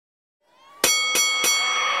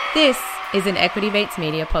This is an Equity Mates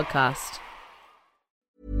Media podcast.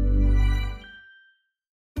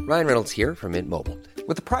 Ryan Reynolds here from Mint Mobile.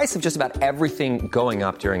 With the price of just about everything going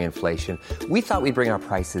up during inflation, we thought we'd bring our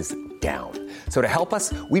prices down. So to help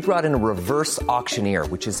us, we brought in a reverse auctioneer,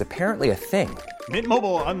 which is apparently a thing. Mint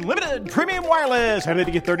Mobile Unlimited Premium Wireless. How to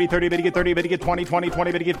get 30, 30, bit to get 30, bit to get 20, 20,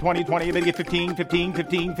 20, bit to get 20, 20, bit to get 15, 15,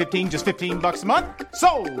 15, 15, just $15 a month?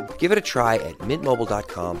 Sold! Give it a try at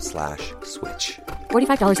mintmobile.com/switch.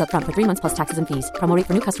 $45 up front for 3 months plus taxes and fees. Promo rate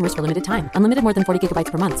for new customers for limited time. Unlimited more than 40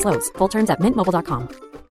 gigabytes per month. Slows full terms at mintmobile.com.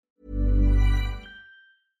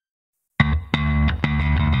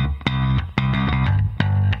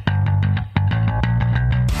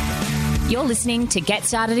 You're listening to Get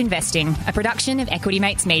Started Investing, a production of Equity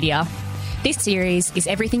Mates Media. This series is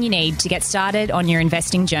everything you need to get started on your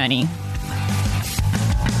investing journey.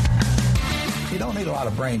 You don't need a lot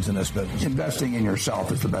of brains in this business. Investing in yourself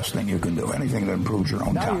is the best thing you can do. Anything that improves your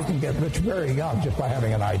own Now time. you can get rich very young just by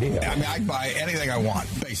having an idea. I mean, I can buy anything I want,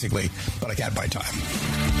 basically, but I can't buy time.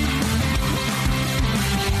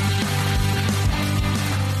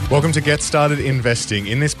 Welcome to Get Started Investing.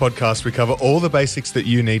 In this podcast, we cover all the basics that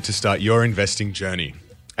you need to start your investing journey.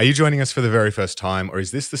 Are you joining us for the very first time, or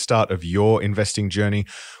is this the start of your investing journey?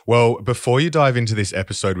 Well, before you dive into this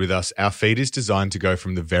episode with us, our feed is designed to go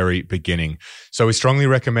from the very beginning. So we strongly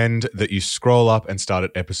recommend that you scroll up and start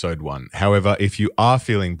at episode 1. However, if you are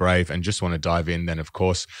feeling brave and just want to dive in, then of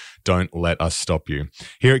course, don't let us stop you.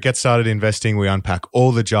 Here at Get Started Investing, we unpack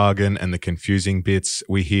all the jargon and the confusing bits.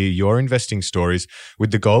 We hear your investing stories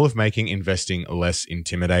with the goal of making investing less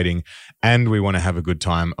intimidating, and we want to have a good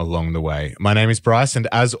time along the way. My name is Bryce, and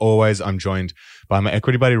as always, I'm joined by my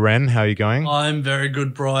equity buddy, Ren. How are you going? I'm very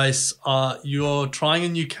good, Bryce. You're trying a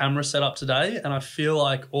new camera setup today, and I feel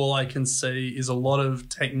like all I can see is a lot of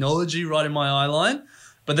technology right in my eye line.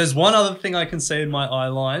 But there's one other thing I can see in my eye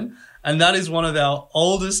line, and that is one of our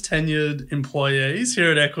oldest tenured employees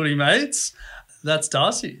here at Equity Mates. That's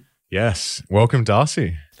Darcy. Yes. Welcome,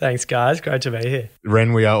 Darcy. Thanks, guys. Great to be here.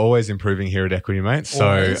 Ren, we are always improving here at Equity Mates.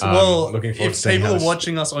 So looking forward to seeing if people are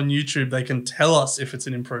watching us on YouTube, they can tell us if it's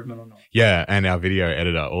an improvement or not. Yeah, and our video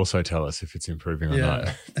editor also tell us if it's improving or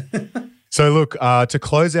not. So look, to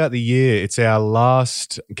close out the year, it's our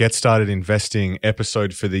last Get Started Investing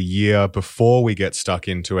episode for the year before we get stuck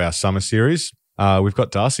into our summer series. We've got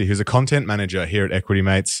Darcy, who's a content manager here at Equity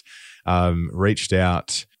Mates, reached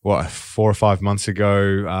out, 4 or 5 months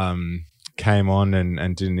ago, came on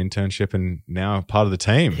and did an internship and now part of the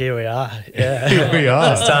team. Here we are. Yeah. Here we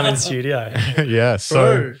are. First time in studio. Yeah.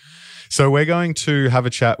 So we're going to have a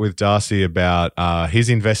chat with Darcy about his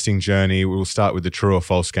investing journey. We'll start with the true or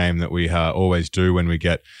false game that we always do when we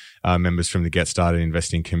get members from the Get Started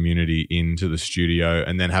Investing community into the studio,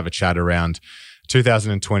 and then have a chat around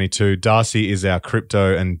 2022. Darcy is our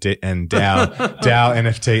crypto and DAO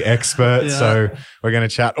NFT expert. Yeah. So we're going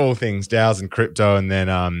to chat all things DAOs and crypto, and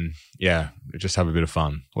then just have a bit of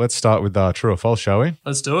fun. Let's start with true or false, shall we?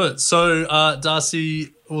 Let's do it. So Darcy,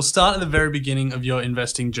 we'll start at the very beginning of your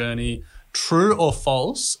investing journey. True or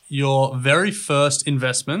false, your very first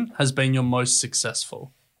investment has been your most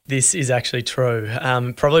successful? This is actually true.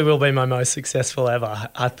 Probably will be my most successful ever.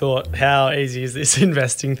 I thought, how easy is this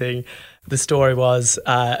investing thing? The story was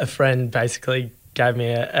a friend basically gave me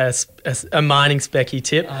a mining specky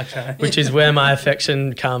tip, which is where my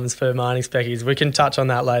affection comes for mining speckies. We can touch on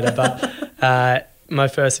that later, but my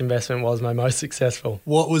first investment was my most successful.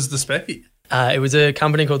 What was the specky? It was a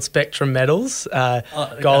company called Spectrum Metals,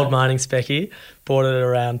 gold mining specky. Bought it at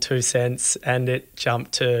around 2 cents and it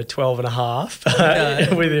jumped to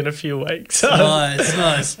 12.5 within a few weeks.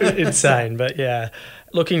 Nice. Insane, but yeah.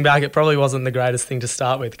 Looking back, it probably wasn't the greatest thing to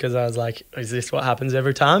start with because I was like, is this what happens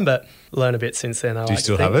every time? But learn a bit since then. Do you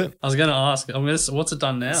still have it? I was going to ask, what's it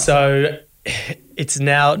done now? So it's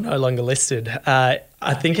now no longer listed.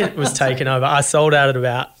 I think it was taken over. I sold out at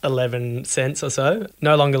about 11 cents or so.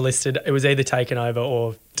 No longer listed. It was either taken over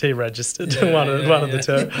or deregistered, one of the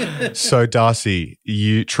two. So Darcy,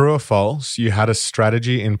 true or false, you had a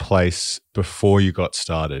strategy in place before you got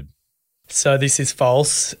started? So this is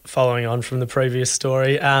false, following on from the previous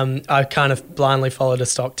story. I kind of blindly followed a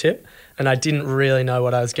stock tip and I didn't really know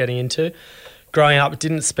what I was getting into. Growing up,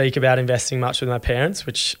 didn't speak about investing much with my parents,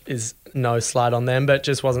 which is no slight on them, but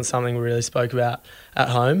just wasn't something we really spoke about at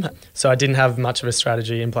home. So I didn't have much of a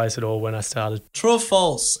strategy in place at all when I started. True or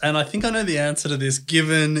false? And I think I know the answer to this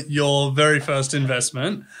given your very first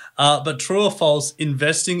investment. But true or false,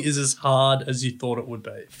 investing is as hard as you thought it would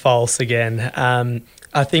be? False again.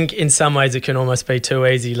 I think in some ways it can almost be too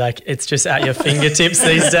easy. Like it's just at your fingertips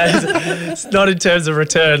these days. It's not in terms of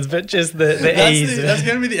returns, but just the ease. That's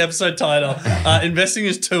going to be the episode title. Investing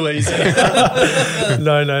is too easy.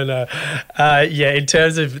 No. Yeah, in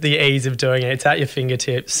terms of the ease of doing it, it's at your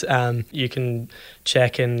fingertips. You can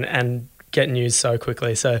check and get news so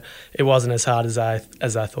quickly. So it wasn't as hard as I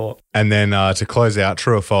thought. And then to close out,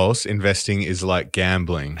 true or false, investing is like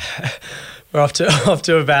gambling. We're off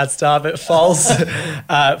to a bad start, but false.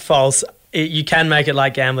 False. You can make it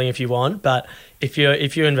like gambling if you want, but if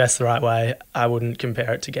you invest the right way, I wouldn't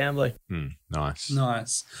compare it to gambling.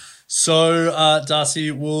 Nice. So,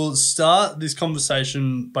 Darcy, we'll start this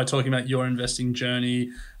conversation by talking about your investing journey.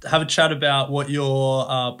 Have a chat about what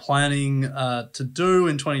you're planning to do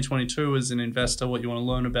in 2022 as an investor, what you want to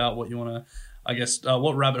learn about, what you want to,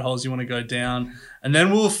 what rabbit holes you want to go down. And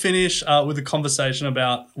then we'll finish with a conversation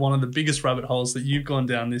about one of the biggest rabbit holes that you've gone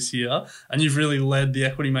down this year, and you've really led the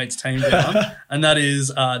Equity Mates team down, and that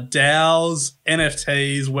is DAOs,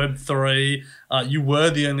 NFTs, Web3. You were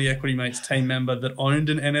the only Equity Mates team member that owned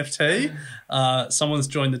an NFT. Someone's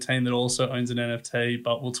joined the team that also owns an NFT,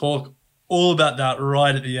 but we'll talk all about that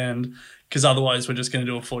right at the end, because otherwise we're just going to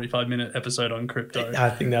do a 45-minute episode on crypto. I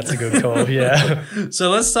think that's a good call, yeah. So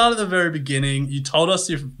let's start at the very beginning. You told us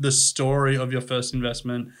the story of your first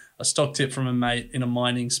investment, a stock tip from a mate in a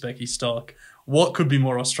mining specky stock. What could be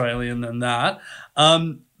more Australian than that?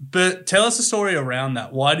 But tell us the story around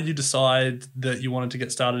that. Why did you decide that you wanted to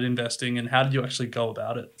get started investing, and how did you actually go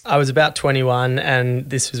about it? I was about 21, and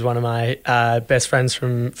this was one of my best friends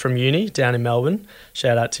from uni down in Melbourne.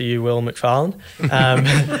 Shout out to you, Will McFarlane.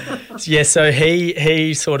 So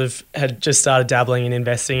he sort of had just started dabbling in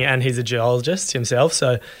investing, and he's a geologist himself.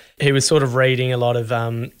 So he was sort of reading a lot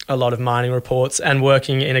of mining reports and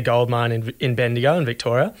working in a gold mine in Bendigo in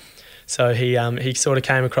Victoria. So he sort of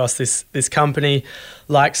came across this company,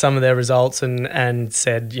 liked some of their results, and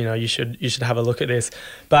said, you should have a look at this.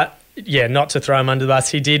 But yeah, not to throw him under the bus,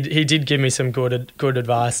 he did give me some good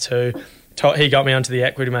advice too. He got me onto the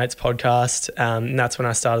Equity Mates podcast, and that's when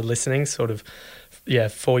I started listening,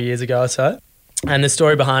 4 years ago or so. And the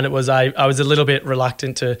story behind it was I was a little bit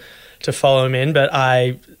reluctant to follow him in, but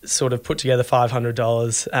I sort of put together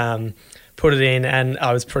 $500. Put it in, and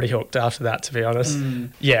I was pretty hooked after that, to be honest.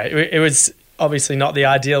 Yeah, it was obviously not the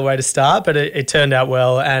ideal way to start, but it turned out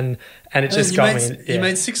well, and it just got me. Yeah. You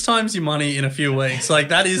made 6 times your money in a few weeks. Like,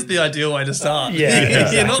 that is the ideal way to start. Yeah,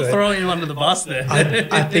 exactly. You're not throwing him under the bus there.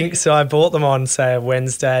 I think so. I bought them on, say, a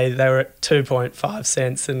Wednesday. They were at 2.5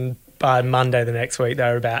 cents, and by Monday the next week, they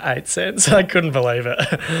were about 8 cents. I couldn't believe it.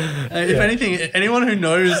 If anything, anyone who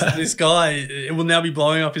knows this guy, it will now be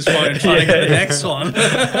blowing up his phone trying to get the next one.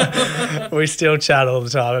 We still chat all the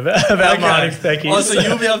time about mining speckies. Oh, so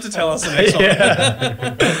you'll be able to tell us the next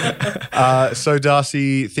one. So,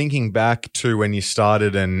 Darcy, thinking back to when you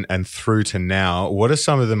started and through to now, what are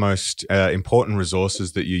some of the most important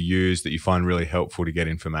resources that you use that you find really helpful to get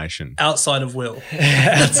information? Outside of Will.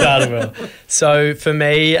 Outside of Will. So for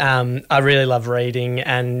me, I really love reading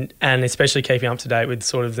and especially keeping up to date with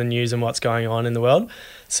sort of the news and what's going on in the world.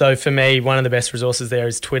 So for me, one of the best resources there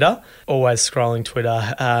is Twitter. Always scrolling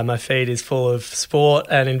Twitter. My feed is full of sport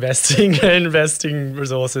and investing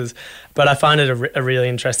resources. But I find it a really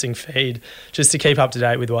interesting feed just to keep up to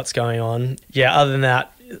date with what's going on. Yeah, other than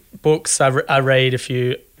that, books. I read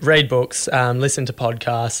books, listen to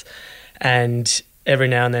podcasts, and every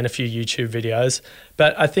now and then a few YouTube videos.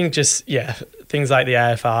 But I think just, things like the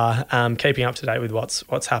AFR, keeping up to date with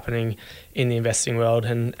what's happening in the investing world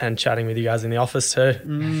and chatting with you guys in the office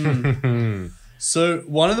too. So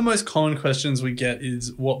one of the most common questions we get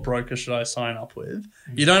is, what broker should I sign up with?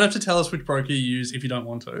 You don't have to tell us which broker you use if you don't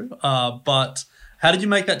want to, but how did you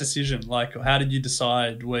make that decision? Like, how did you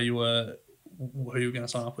decide who you were going to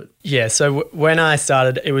sign up with? Yeah, so when I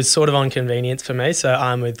started, it was sort of on convenience for me. So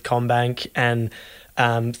I'm with CommBank and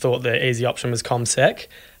thought the easy option was CommSec.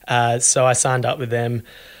 So I signed up with them,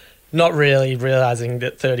 not really realising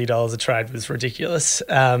that $30 a trade was ridiculous.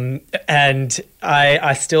 And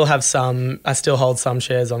I still hold some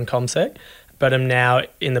shares on CommSec, but I'm now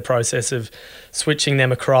in the process of switching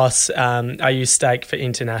them across. I use Stake for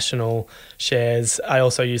international shares. I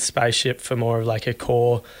also use Spaceship for more of like a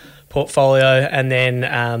core portfolio, and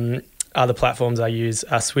then other platforms I use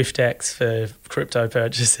are SwiftX for crypto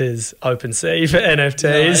purchases, OpenSea for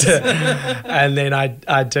NFTs, nice. And then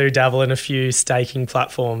I do dabble in a few staking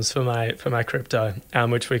platforms for my crypto,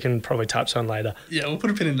 which we can probably touch on later. Yeah, we'll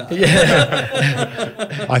put a pin in that.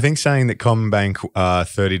 Yeah. I think saying that CommBank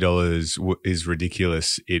 $30 is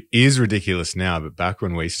ridiculous. It is ridiculous now, but back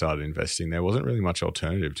when we started investing, there wasn't really much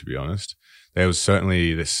alternative, to be honest. there was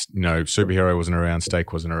certainly this, Superhero wasn't around,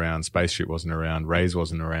 Stake wasn't around, Spaceship wasn't around, Raise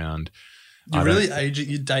wasn't around. You're really aging.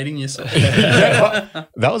 You're dating yourself. That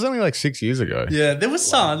was only like 6 years ago. Yeah, there was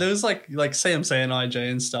some. There was like CMC and IG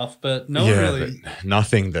and stuff, but no one really. But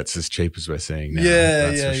nothing that's as cheap as we're seeing now.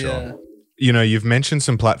 That's for sure. You've mentioned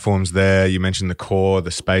some platforms there. You mentioned the core,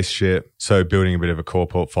 the Spaceship. So building a bit of a core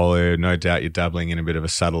portfolio. No doubt you're dabbling in a bit of a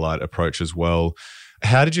satellite approach as well.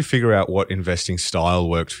 How did you figure out what investing style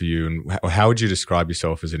worked for you, and how would you describe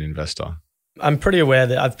yourself as an investor? I'm pretty aware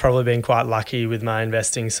that I've probably been quite lucky with my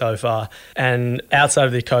investing so far. And outside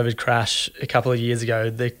of the COVID crash a couple of years ago,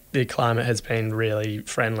 the climate has been really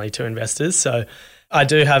friendly to investors. So I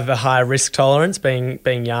do have a higher risk tolerance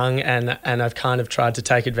being young, and I've kind of tried to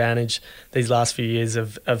take advantage these last few years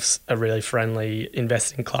of a really friendly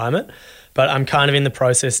investing climate. But I'm kind of in the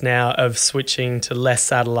process now of switching to less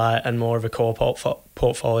satellite and more of a core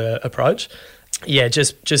portfolio approach. Yeah,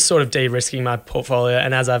 just sort of de-risking my portfolio,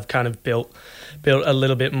 and as I've kind of built a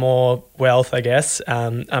little bit more wealth, I guess,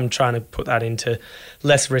 I'm trying to put that into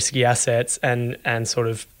less risky assets and sort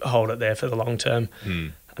of hold it there for the long term.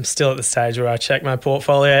 I'm still at the stage where I check my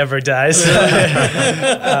portfolio every day. So.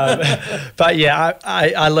 But yeah,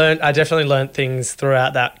 I definitely learned things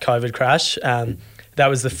throughout that COVID crash. That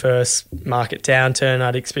was the first market downturn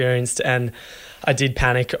I'd experienced, and I did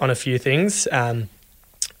panic on a few things.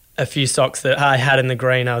 A few stocks that I had in the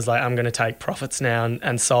green, I was like, I'm going to take profits now,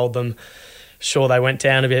 and sold them. Sure, they went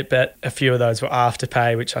down a bit, but a few of those were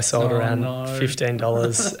Afterpay, which I sold around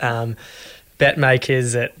 $15.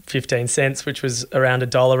 BetMakers at 15 cents, which was around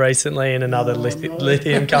 $1 recently, and another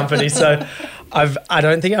lithium company. So I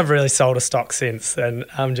don't think I've really sold a stock since, and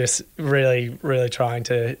I'm just really, really trying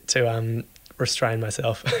to restrain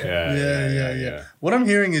myself. Yeah. What I'm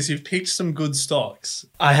hearing is you've picked some good stocks.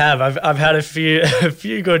 I have. I've had a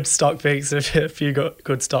few good stock picks, a few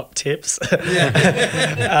good stock tips.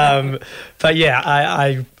 Yeah. But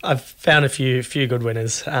yeah, I've found a few good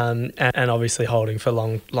winners, and obviously holding for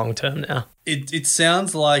long term now. It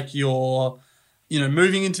sounds like you're,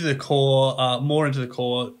 moving into the core, more into the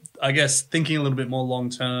core. I guess thinking a little bit more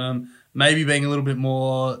long term. Maybe being a little bit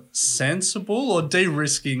more sensible, or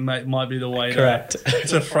de-risking might be the way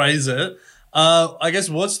to phrase it. I guess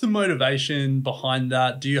what's the motivation behind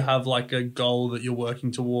that? Do you have like a goal that you're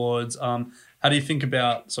working towards? How do you think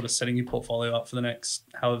about sort of setting your portfolio up for the next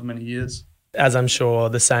however many years? As I'm sure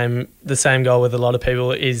the same goal with a lot of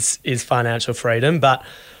people is financial freedom, but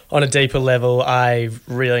on a deeper level, I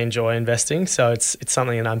really enjoy investing. So it's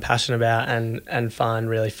something that I'm passionate about and find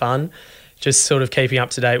really fun. Just sort of keeping up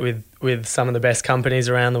to date with some of the best companies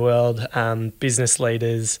around the world, business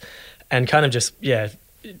leaders, and kind of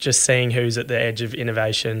just seeing who's at the edge of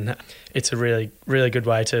innovation. It's a really, really good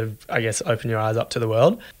way to, I guess, open your eyes up to the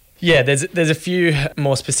world. Yeah, there's a few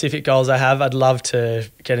more specific goals I have. I'd love to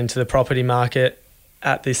get into the property market.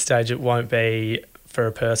 At this stage, it won't be for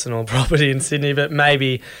a personal property in Sydney, but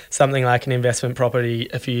maybe something like an investment property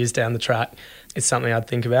a few years down the track is something I'd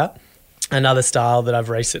think about. Another style that I've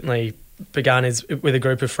recently begun is with a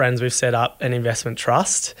group of friends. We've set up an investment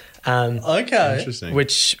trust. Okay, interesting.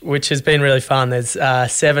 Which has been really fun. There's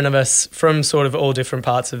 7 of us from sort of all different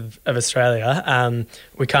parts of Australia.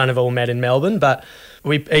 We kind of all met in Melbourne, but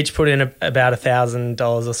we each put in about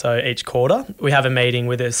 $1,000 or so each quarter. We have a meeting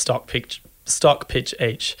with a stock pitch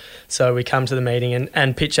each. So we come to the meeting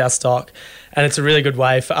and pitch our stock, and it's a really good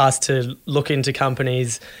way for us to look into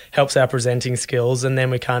companies, helps our presenting skills, and then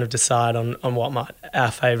we kind of decide on what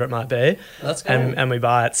our favourite might be. That's cool. And we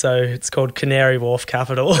buy it. So it's called Canary Wharf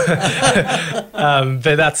Capital.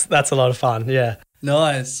 But that's a lot of fun, yeah.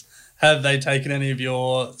 Nice. Have they taken any of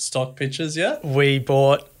your stock pitches yet? We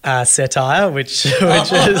bought Satire, which is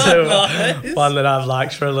nice. one that I've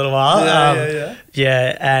liked for a little while. Yeah.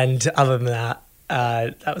 Yeah, and other than that,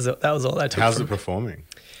 that was all they took. How's it performing?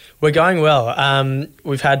 We're going well.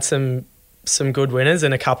 We've had some good winners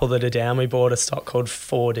and a couple that are down. We bought a stock called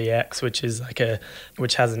 4DX,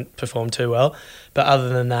 which hasn't performed too well. But other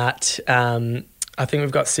than that, I think we've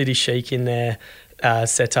got City Chic in there.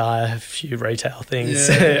 Satire, a few retail things.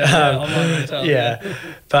 Online retail. Yeah.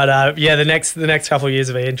 But the next couple of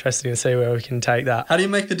years will be interesting to see where we can take that. How do you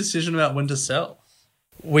make the decision about when to sell?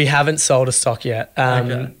 We haven't sold a stock yet,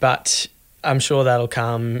 Okay. but I'm sure that'll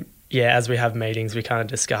come. Yeah, as we have meetings, we kind of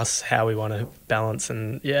discuss how we want to balance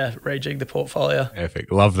and rejig the portfolio. Epic,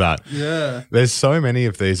 love that. Yeah, there's so many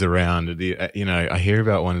of these around. I hear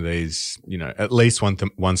about one of these, at least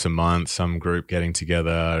once a month, some group getting together,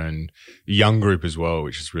 and a young group as well,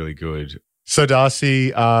 which is really good. So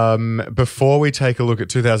Darcy, before we take a look at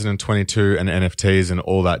 2022 and NFTs and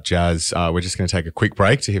all that jazz, we're just going to take a quick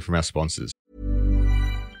break to hear from our sponsors.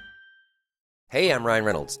 Hey, I'm Ryan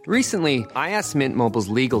Reynolds. Recently, I asked Mint Mobile's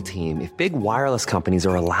legal team if big wireless companies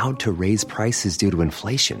are allowed to raise prices due to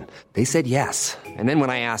inflation. They said yes. And then when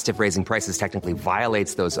I asked if raising prices technically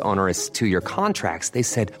violates those onerous two-year contracts, they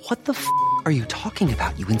said, "What the f*** are you talking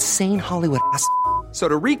about, you insane Hollywood ass?" So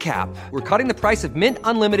to recap, we're cutting the price of Mint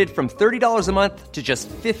Unlimited from $30 a month to just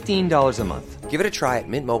 $15 a month. Give it a try at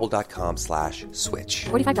mintmobile.com/switch.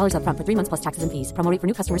 $45 up front for 3 months plus taxes and fees. Promo rate for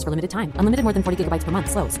new customers for limited time. Unlimited more than 40 gigabytes per month.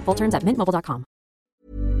 Slows full terms at mintmobile.com.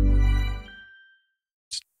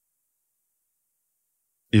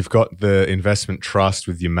 You've got the investment trust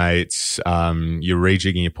with your mates. You're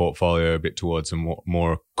rejigging your portfolio a bit towards a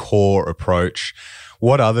more core approach.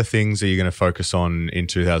 What other things are you going to focus on in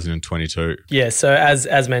 2022? Yeah, so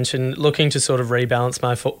as mentioned, looking to sort of rebalance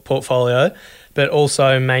my portfolio, but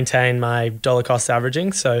also maintain my dollar cost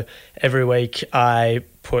averaging. So every week I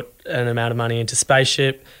put an amount of money into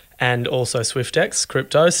Spaceship and also SwiftX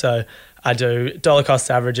crypto. So I do dollar cost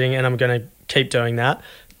averaging, and I'm going to keep doing that.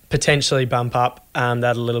 Potentially bump up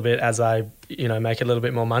that a little bit as I, make a little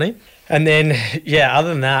bit more money. And then, other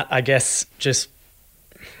than that, I guess just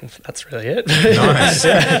that's really it. Nice.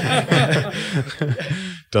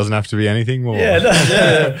 Doesn't have to be anything more.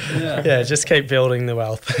 Just keep building the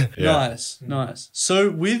wealth. Nice.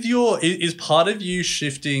 So is part of you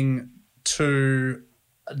shifting to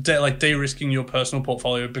de-risking your personal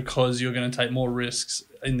portfolio because you're going to take more risks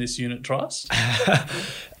in this unit trust?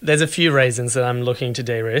 There's a few reasons that I'm looking to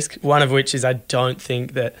de-risk. One of which is I don't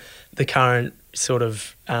think that the current sort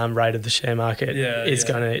of rate of the share market is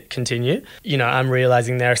going to continue. I'm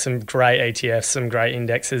realising there are some great ETFs, some great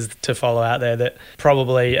indexes to follow out there that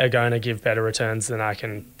probably are going to give better returns than I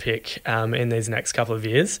can pick in these next couple of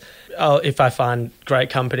years. If I find great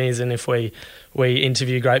companies and if we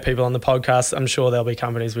interview great people on the podcast, I'm sure there'll be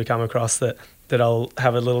companies we come across that I'll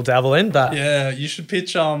have a little dabble in. But you should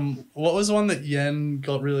pitch. What was the one that Yen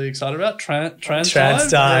got really excited about? TransDigm.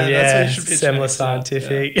 That's what you should pitch. Semler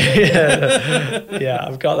Scientific.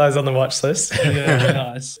 I've got those on the watch list.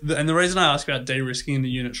 Nice. And the reason I ask about de-risking in the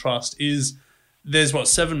unit trust is there's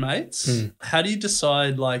 7 mates. How do you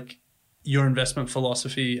decide your investment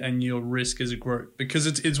philosophy and your risk as a group? Because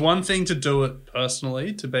it's one thing to do it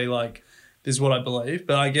personally, to be like, this is what I believe,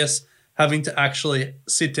 but I guess having to actually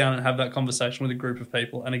sit down and have that conversation with a group of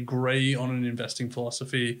people and agree on an investing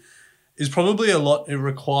philosophy is probably a lot. It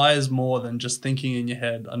requires more than just thinking in your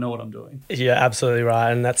head, I know what I'm doing. Yeah, absolutely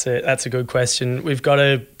right. And that's a good question. We've got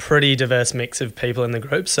a pretty diverse mix of people in the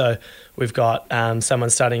group. So we've got someone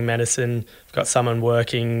studying medicine, we've got someone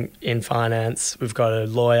working in finance, we've got a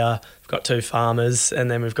lawyer, we've got 2 farmers,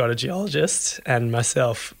 and then we've got a geologist and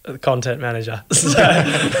myself, the content manager.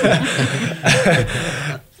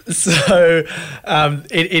 So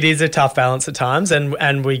it is a tough balance at times,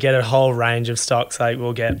 and we get a whole range of stocks. Like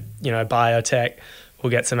we'll get biotech, we'll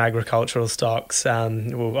get some agricultural stocks,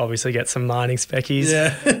 we'll obviously get some mining speckies.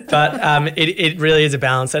 But it really is a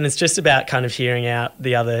balance, and it's just about kind of hearing out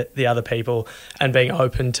the other people and being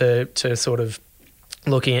open to sort of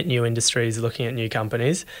looking at new industries, looking at new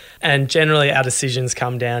companies. And generally our decisions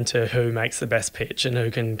come down to who makes the best pitch and who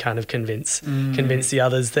can kind of convince the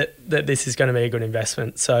others that this is going to be a good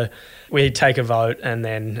investment. So we take a vote and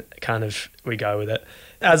then kind of we go with it.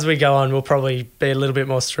 As we go on, we'll probably be a little bit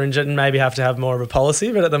more stringent and maybe have to have more of a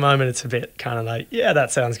policy. But at the moment, it's a bit kind of like,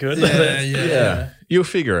 that sounds good. Yeah. You'll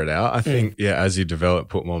figure it out. I think, as you develop,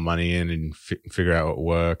 put more money in and figure out what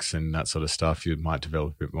works and that sort of stuff, you might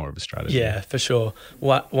develop a bit more of a strategy. Yeah, for sure.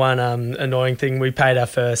 One annoying thing, we paid our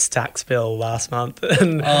first tax bill last month,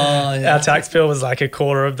 and our tax bill was like a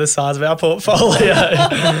quarter of the size of our portfolio.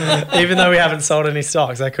 Even though we haven't sold any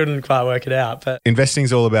stocks, I couldn't quite work it out. But investing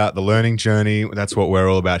is all about the learning journey. That's what we're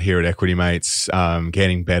all about here at Equity Mates,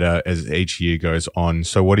 getting better as each year goes on.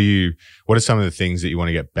 So what are some of the things that you want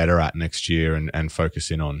to get better at next year and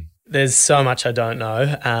focus in on? There's so much I don't know,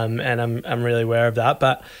 and I'm really aware of that.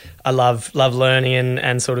 But I love learning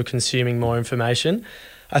and sort of consuming more information.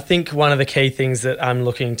 I think one of the key things that I'm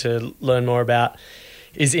looking to learn more about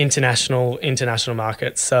is international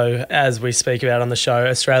markets. So as we speak about on the show,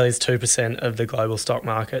 Australia's 2% of the global stock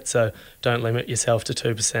market. So don't limit yourself to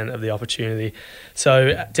 2% of the opportunity.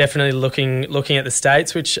 So definitely looking at the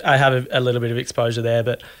States, which I have a little bit of exposure there,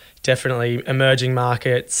 but definitely emerging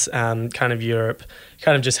markets, kind of Europe,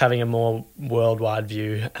 kind of just having a more worldwide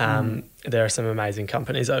view. There are some amazing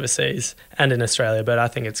companies overseas and in Australia, but I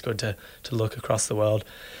think it's good to look across the world.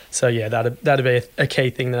 So yeah, that'd be a key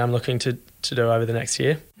thing that I'm looking to do over the next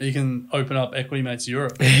year. You can open up Equity Mates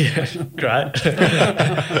Europe. Great.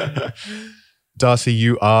 Darcy,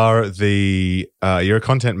 you are you're a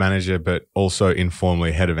content manager, but also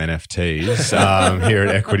informally head of NFTs here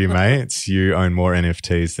at Equity Mates. You own more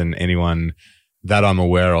NFTs than anyone that I'm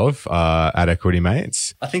aware of at Equity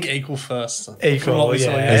Mates. I think equal first. Equal first.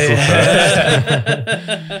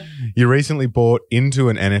 You recently bought into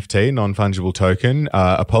an NFT, non-fungible token.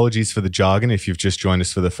 Apologies for the jargon if you've just joined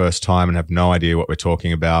us for the first time and have no idea what we're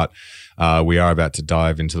talking about. We are about to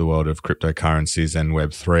dive into the world of cryptocurrencies and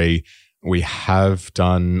Web3. We have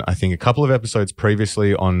done, I think, a couple of episodes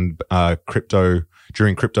previously on crypto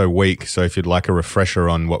during Crypto Week. So if you'd like a refresher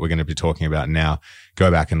on what we're going to be talking about now,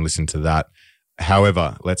 go back and listen to that.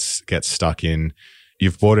 However, let's get stuck in.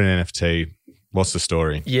 You've bought an NFT. What's the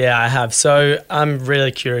story? Yeah, I have. So I'm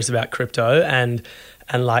really curious about crypto and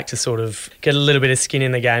like to sort of get a little bit of skin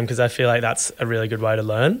in the game because I feel like that's a really good way to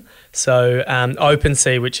learn. So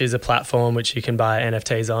OpenSea, which is a platform which you can buy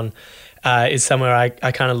NFTs on, is somewhere I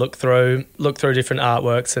kind of look through different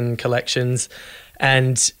artworks and collections.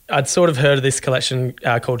 And I'd sort of heard of this collection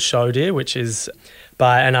called Show Deer, which is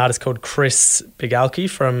by an artist called Chris Bigalki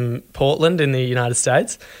from Portland in the United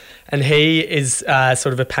States. And he is sort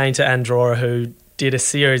of a painter and drawer who did a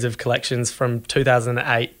series of collections from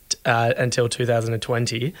 2008 until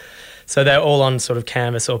 2020. So they're all on sort of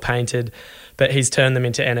canvas or painted, but he's turned them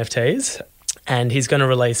into NFTs. And he's going to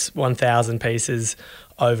release 1,000 pieces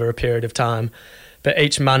over a period of time. But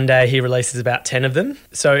each Monday he releases about 10 of them.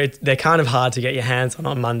 So they're kind of hard to get your hands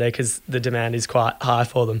on Monday because the demand is quite high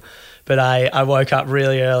for them. But I woke up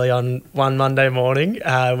really early on one Monday morning,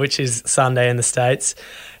 which is Sunday in the States,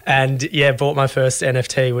 and bought my first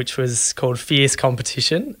NFT, which was called Fierce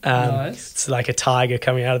Competition. Nice. It's like a tiger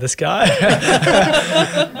coming out of the sky.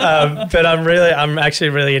 But I'm actually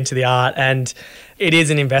really into the art, and it is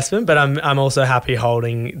an investment, but I'm also happy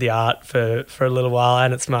holding the art for a little while,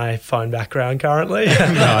 and it's my phone background currently.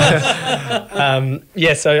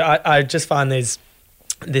 So I just find this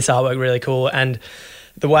artwork really cool, and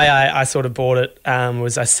the way I sort of bought it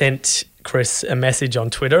was I sent Chris a message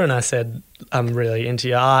on Twitter and I said, I'm really into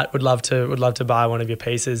your art, would love to buy one of your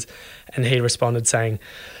pieces, and he responded saying,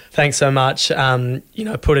 thanks so much,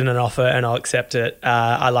 put in an offer and I'll accept it.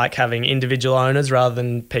 I like having individual owners rather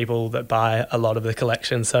than people that buy a lot of the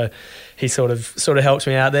collection, so he sort of helped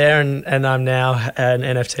me out there, and I'm now an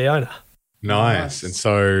NFT owner. Nice. And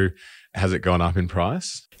so has it gone up in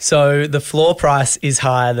price? So the floor price is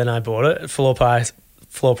higher than I bought it. Floor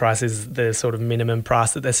price is the sort of minimum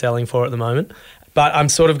price that they're selling for at the moment. But I'm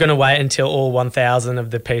sort of going to wait until all 1,000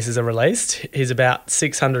 of the pieces are released. He's about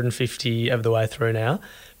 650 of the way through now.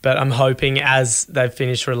 But I'm hoping as they've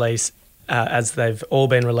finished release, as they've all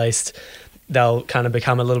been released, they'll kind of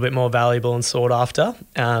become a little bit more valuable and sought after.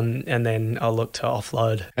 And then I'll look to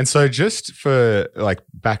offload. And so just for like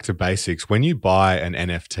back to basics, when you buy an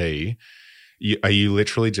NFT, are you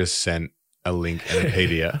literally just sent a link and a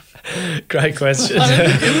PDF? Great question.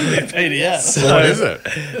 PDF. So what is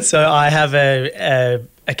it? So I have a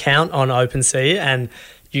account on OpenSea, and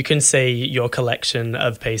you can see your collection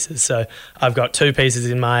of pieces. So I've got 2 pieces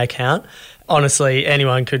in my account. Honestly,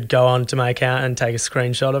 anyone could go on to my account and take a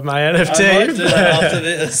screenshot of my NFT. I might do that after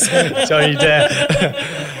this. Don't you dare.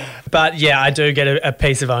 But yeah, I do get a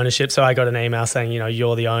piece of ownership. So I got an email saying,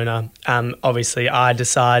 you're the owner. Obviously, I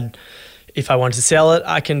decide if I want to sell it,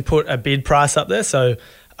 I can put a bid price up there. So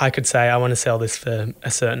I could say I want to sell this for a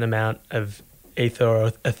certain amount of Ether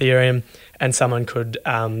or Ethereum, and someone could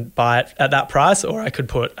buy it at that price, or I could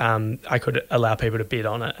I could allow people to bid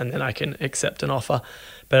on it, and then I can accept an offer.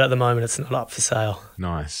 But at the moment, it's not up for sale.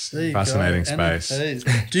 Nice. Fascinating space.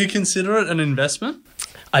 NFTs. Do you consider it an investment?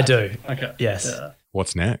 I do. Okay. Yes. Yeah.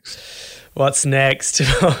 What's next? What's next?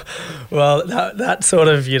 Well, that sort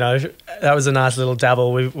of, that was a nice little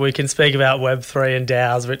dabble. We can speak about Web3 and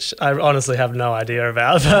DAOs, which I honestly have no idea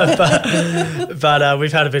about. But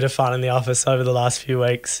we've had a bit of fun in the office over the last few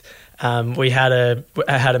weeks. I had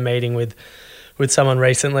a meeting with someone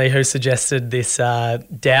recently who suggested this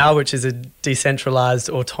DAO, which is a decentralized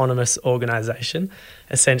autonomous organization,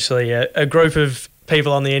 essentially a group of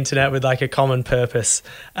people on the internet with like a common purpose.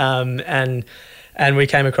 And we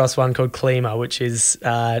came across one called Klima, which is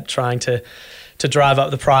trying to drive up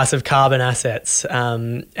the price of carbon assets,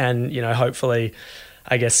 and hopefully,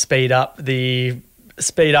 I guess, speed up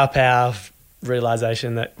our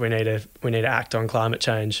realization that we need to act on climate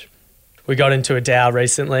change. We got into a DAO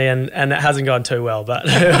recently, and it hasn't gone too well, but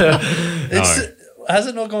Has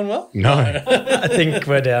it not gone well? No. I think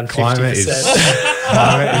we're down 50%.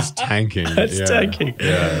 Climate is tanking. It's tanking.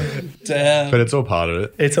 Yeah. Damn. But it's all part of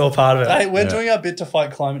it. It's all part of it. Hey, we're doing our bit to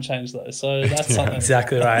fight climate change, though, so that's something.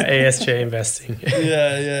 Exactly right. ESG investing.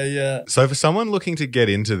 Yeah. So for someone looking to get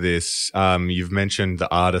into this, you've mentioned the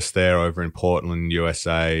artist there over in Portland,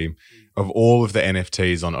 USA. Of all of the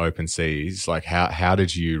NFTs on OpenSeas, like how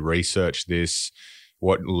did you research this?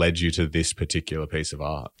 What led you to this particular piece of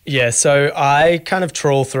art? Yeah, so I kind of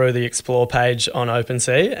trawl through the Explore page on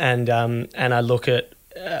OpenSea and I look at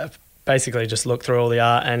basically just look through all the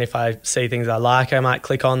art, and if I see things I like, I might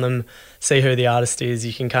click on them, see who the artist is.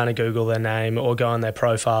 You can kind of Google their name or go on their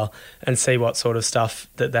profile and see what sort of stuff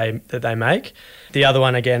that they make. The other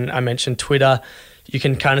one, again, I mentioned Twitter. You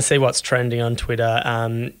can kind of see what's trending on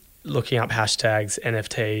Twitter, looking up hashtags,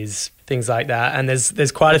 NFTs, things like that. And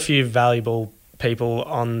there's quite a few valuable people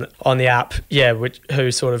on the app,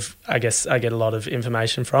 who sort of, I guess, I get a lot of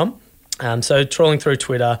information from. So trawling through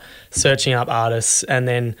Twitter, searching up artists, and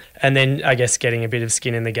then I guess getting a bit of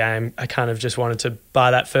skin in the game. I kind of just wanted to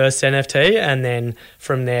buy that first NFT, and then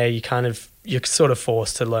from there you're sort of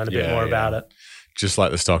forced to learn a bit more about it. Just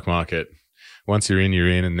like the stock market. Once you're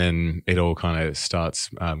in, and then it all kind of starts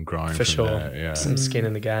growing. For sure. There. Yeah. Some skin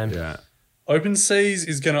in the game. Yeah. OpenSeas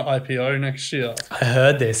is going to IPO next year. I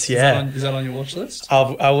heard this, yeah. Is that on your watch list?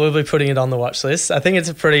 I will be putting it on the watch list. I think it's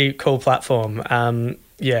a pretty cool platform. Don't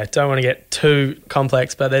want to get too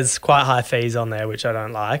complex, but there's quite high fees on there, which I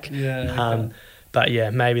don't like. Yeah. Okay. But yeah,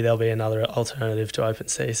 maybe there'll be another alternative to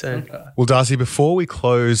OpenSea soon. Okay. Well, Darcy, before we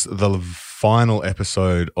close the final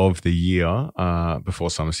episode of the year, before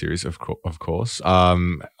Summer Series, of course,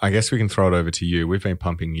 I guess we can throw it over to you. We've been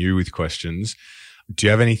pumping you with questions. Do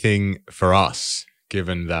you have anything for us,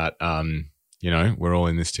 given that, we're all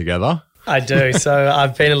in this together? I do. So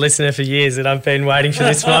I've been a listener for years and I've been waiting for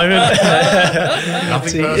this moment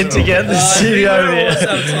to get the studio here.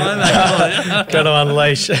 Got to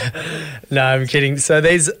unleash. No, I'm kidding. So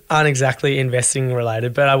these aren't exactly investing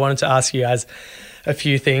related, but I wanted to ask you guys a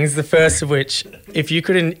few things. The first of which, if you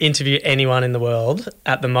could interview anyone in the world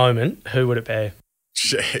at the moment, who would it be?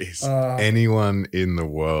 Jeez. Anyone in the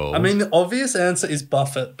world. I mean, the obvious answer is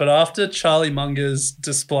Buffett, but after Charlie Munger's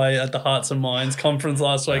display at the Hearts and Minds conference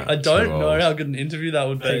last week, I don't know how good an interview that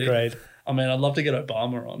would be. Great. I mean, I'd love to get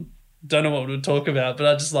Obama on. Don't know what we would talk about, but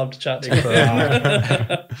I'd just love to chat to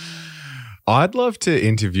him. I'd love to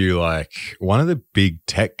interview like one of the big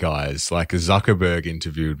tech guys, like a Zuckerberg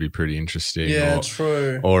interview would be pretty interesting. Yeah,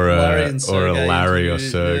 true. Or a Larry interview. or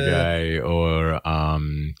Sergey, or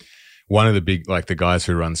one of the big, like the guys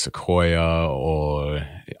who run Sequoia,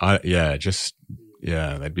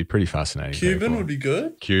 they'd be pretty fascinating. Cuban people. would be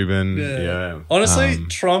good. Cuban, yeah. Honestly,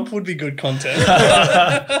 Trump would be good content. All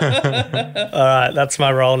right, that's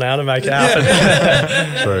my role now to make it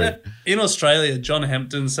happen. True. In Australia, John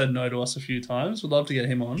Hempton said no to us a few times. Would love to get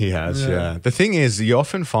him on. He has, yeah. The thing is, you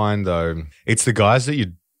often find, though, it's the guys that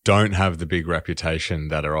you don't have the big reputation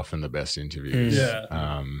that are often the best interviews.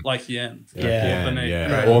 Like Yen.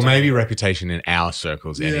 Or maybe reputation in our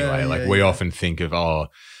circles anyway. We often think of,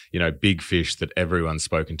 big fish that everyone's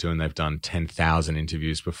spoken to and they've done 10,000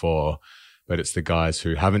 interviews before. But it's the guys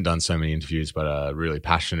who haven't done so many interviews but are really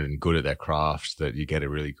passionate and good at their craft that you get a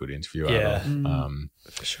really good interview out of.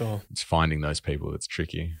 For sure. It's finding those people that's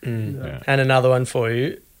tricky. Yeah. And another one for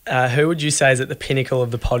you. Who would you say is at the pinnacle of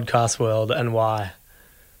the podcast world and why?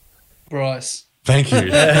 Bryce. Thank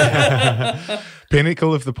you.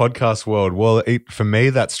 Pinnacle of the podcast world. Well, for me,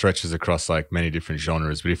 that stretches across like many different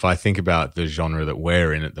genres. But if I think about the genre that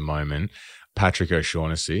we're in at the moment, Patrick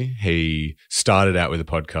O'Shaughnessy, he started out with a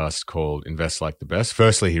podcast called Invest Like the Best.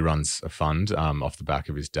 Firstly, he runs a fund off the back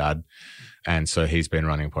of his dad. And so he's been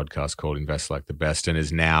running a podcast called Invest Like the Best and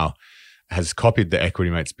has copied the Equity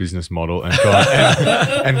Mates business model and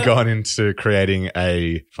gone into creating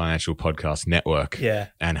a financial podcast network. Yeah.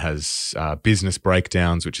 And has Business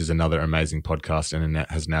Breakdowns, which is another amazing podcast, and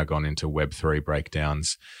has now gone into Web3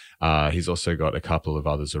 breakdowns. He's also got a couple of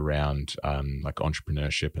others around like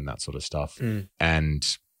entrepreneurship and that sort of stuff. And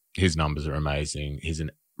his numbers are amazing. He's a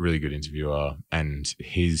really good interviewer and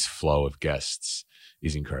his flow of guests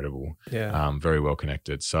is incredible. Yeah. Very well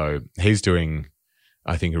connected. So he's doing,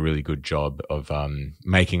 I think, a really good job of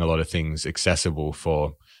making a lot of things accessible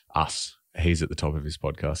for us. He's at the top of his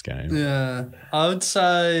podcast game. Yeah. I would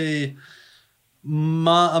say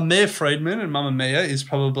Mia Friedman and Mamma Mia is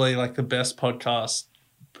probably like the best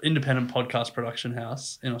independent podcast production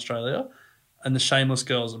house in Australia. And the Shameless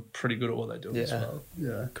Girls are pretty good at what they do as well.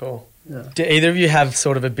 Yeah. Cool. Yeah. Do either of you have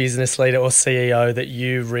sort of a business leader or CEO that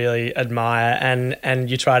you really admire and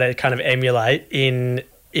you try to kind of emulate in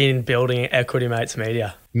in building Equity Mates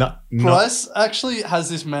Media. No, Bryce actually has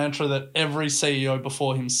this mantra that every CEO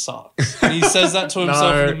before him sucks. And he says that to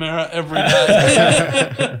himself in the mirror every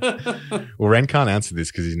day. Well, Ren can't answer this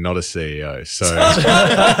because he's not a CEO. So,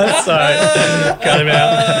 cut him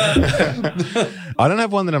out. I don't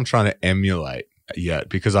have one that I'm trying to emulate yet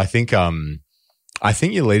because I think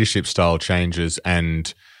your leadership style changes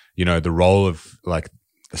and, you know, the role of like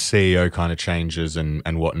the CEO kind of changes and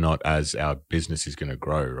whatnot as our business is going to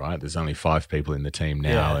grow, right? There's only 5 people in the team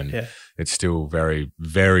now it's still very,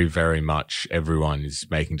 very, very much everyone is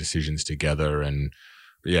making decisions together. And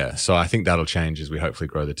so I think that'll change as we hopefully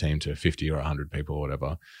grow the team to 50 or 100 people or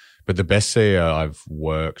whatever. But the best CEO I've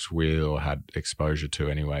worked with or had exposure to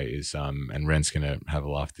anyway is, and Ren's going to have a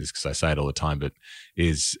laugh at this because I say it all the time, but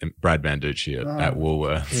is Brad Banducci at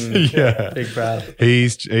Woolworths. Big Brad.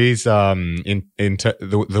 He's the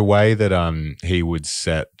way that he would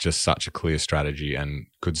set just such a clear strategy and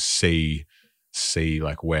could see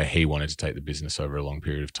like where he wanted to take the business over a long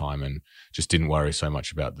period of time and just didn't worry so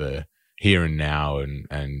much about the here and now and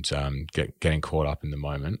getting caught up in the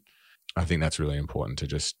moment. I think that's really important to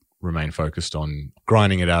just remain focused on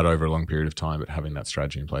grinding it out over a long period of time, but having that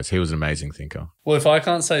strategy in place. He was an amazing thinker. Well, if I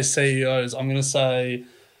can't say CEOs, I'm going to say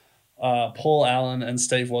Paul Allen and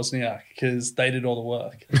Steve Wozniak because they did all the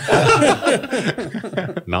work.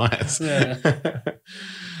 Nice. Yeah.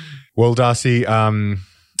 Well, Darcy,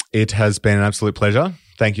 it has been an absolute pleasure.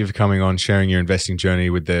 Thank you for coming on, sharing your investing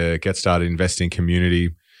journey with the Get Started Investing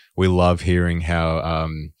community. We love hearing how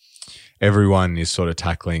everyone is sort of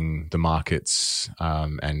tackling the markets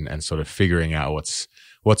and sort of figuring out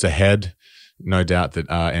what's ahead. No doubt that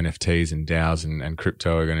NFTs and DAOs and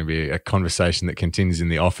crypto are going to be a conversation that continues in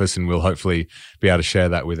the office, and we'll hopefully be able to share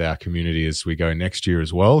that with our community as we go next year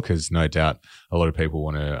as well, because no doubt a lot of people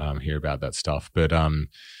want to hear about that stuff. But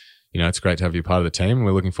it's great to have you part of the team, and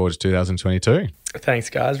we're looking forward to 2022. Thanks,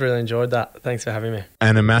 guys. Really enjoyed that. Thanks for having me.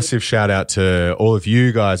 And a massive shout out to all of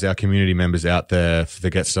you guys, our community members out there for the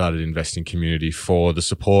Get Started Investing community for the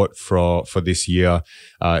support for this year.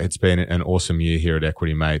 It's been an awesome year here at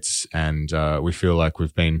Equity Mates, and we feel like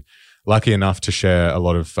we've been lucky enough to share a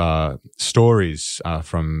lot of stories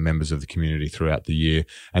from members of the community throughout the year.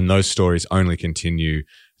 And those stories only continue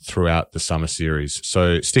throughout the summer series.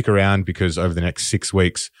 So stick around because over the next 6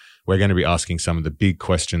 weeks, we're going to be asking some of the big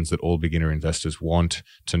questions that all beginner investors want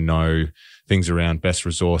to know, things around best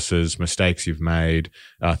resources, mistakes you've made,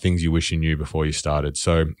 things you wish you knew before you started.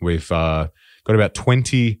 So we've got about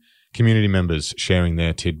 20 community members sharing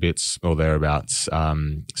their tidbits or thereabouts.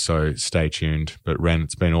 So stay tuned. But Ren,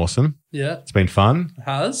 it's been awesome. Yeah. It's been fun. It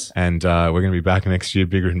has. And we're going to be back next year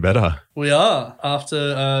bigger and better. We are, after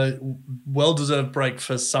a well-deserved break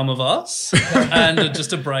for some of us and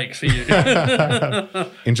just a break for you.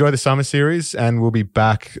 Enjoy the summer series, and we'll be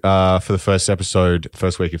back for the first episode,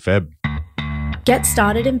 first week of Feb. Get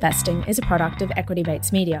Started Investing is a product of Equity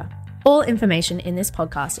Mates Media. All information in this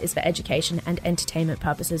podcast is for education and entertainment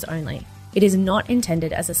purposes only. It is not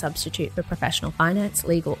intended as a substitute for professional finance,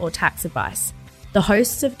 legal, or tax advice. The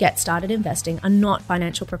hosts of Get Started Investing are not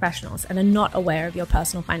financial professionals and are not aware of your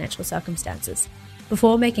personal financial circumstances.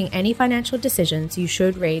 Before making any financial decisions, you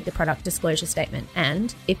should read the product disclosure statement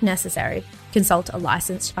and, if necessary, consult a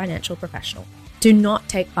licensed financial professional. Do not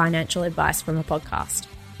take financial advice from a podcast.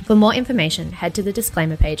 For more information, head to the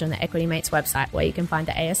disclaimer page on the Equity Mates website where you can find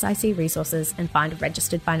the ASIC resources and find a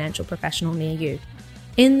registered financial professional near you.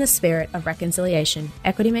 In the spirit of reconciliation,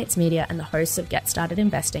 Equity Mates Media and the hosts of Get Started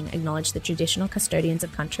Investing acknowledge the traditional custodians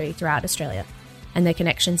of country throughout Australia and their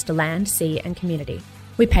connections to land, sea and community.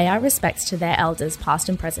 We pay our respects to their elders past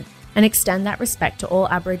and present and extend that respect to all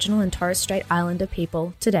Aboriginal and Torres Strait Islander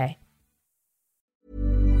people today.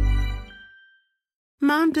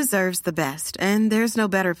 Mom deserves the best, and there's no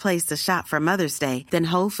better place to shop for Mother's Day than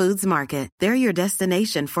Whole Foods Market. They're your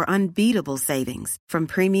destination for unbeatable savings, from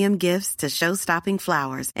premium gifts to show-stopping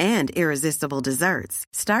flowers and irresistible desserts.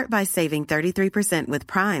 Start by saving 33% with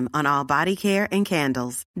Prime on all body care and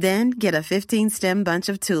candles. Then get a 15-stem bunch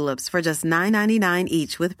of tulips for just $9.99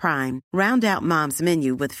 each with Prime. Round out Mom's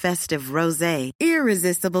menu with festive rosé,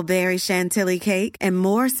 irresistible berry chantilly cake, and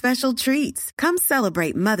more special treats. Come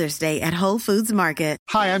celebrate Mother's Day at Whole Foods Market.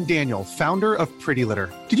 Hi, I'm Daniel, founder of Pretty Litter.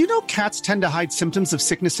 Did you know cats tend to hide symptoms of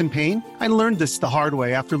sickness and pain? I learned this the hard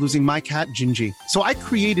way after losing my cat, Gingy. So I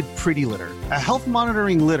created Pretty Litter, a health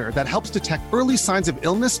monitoring litter that helps detect early signs of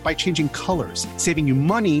illness by changing colors, saving you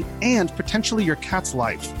money and potentially your cat's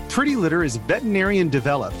life. Pretty Litter is veterinarian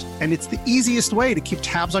developed, and it's the easiest way to keep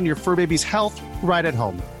tabs on your fur baby's health right at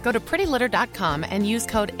home. Go to prettylitter.com and use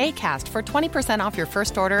code ACAST for 20% off your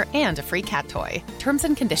first order and a free cat toy. Terms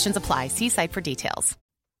and conditions apply. See site for details.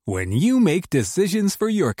 When you make decisions for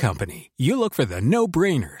your company, you look for the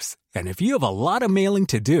no-brainers. And if you have a lot of mailing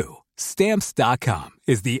to do, Stamps.com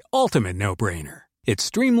is the ultimate no-brainer. It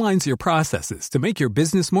streamlines your processes to make your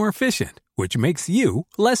business more efficient, which makes you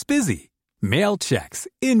less busy. Mail checks,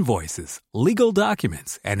 invoices, legal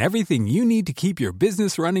documents, and everything you need to keep your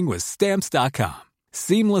business running with Stamps.com.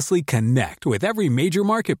 Seamlessly connect with every major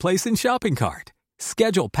marketplace and shopping cart.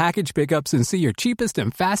 Schedule package pickups and see your cheapest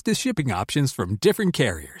and fastest shipping options from different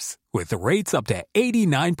carriers, with rates up to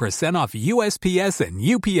 89% off USPS and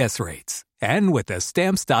UPS rates. And with the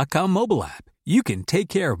Stamps.com mobile app, you can take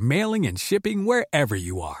care of mailing and shipping wherever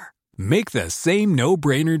you are. Make the same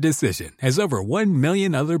no-brainer decision as over 1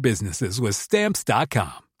 million other businesses with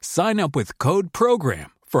Stamps.com. Sign up with code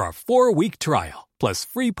PROGRAM for a 4-week trial, plus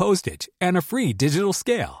free postage and a free digital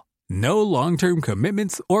scale. No long-term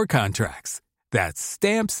commitments or contracts. That's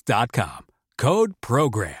Stamps.com. Code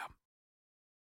PROGRAM.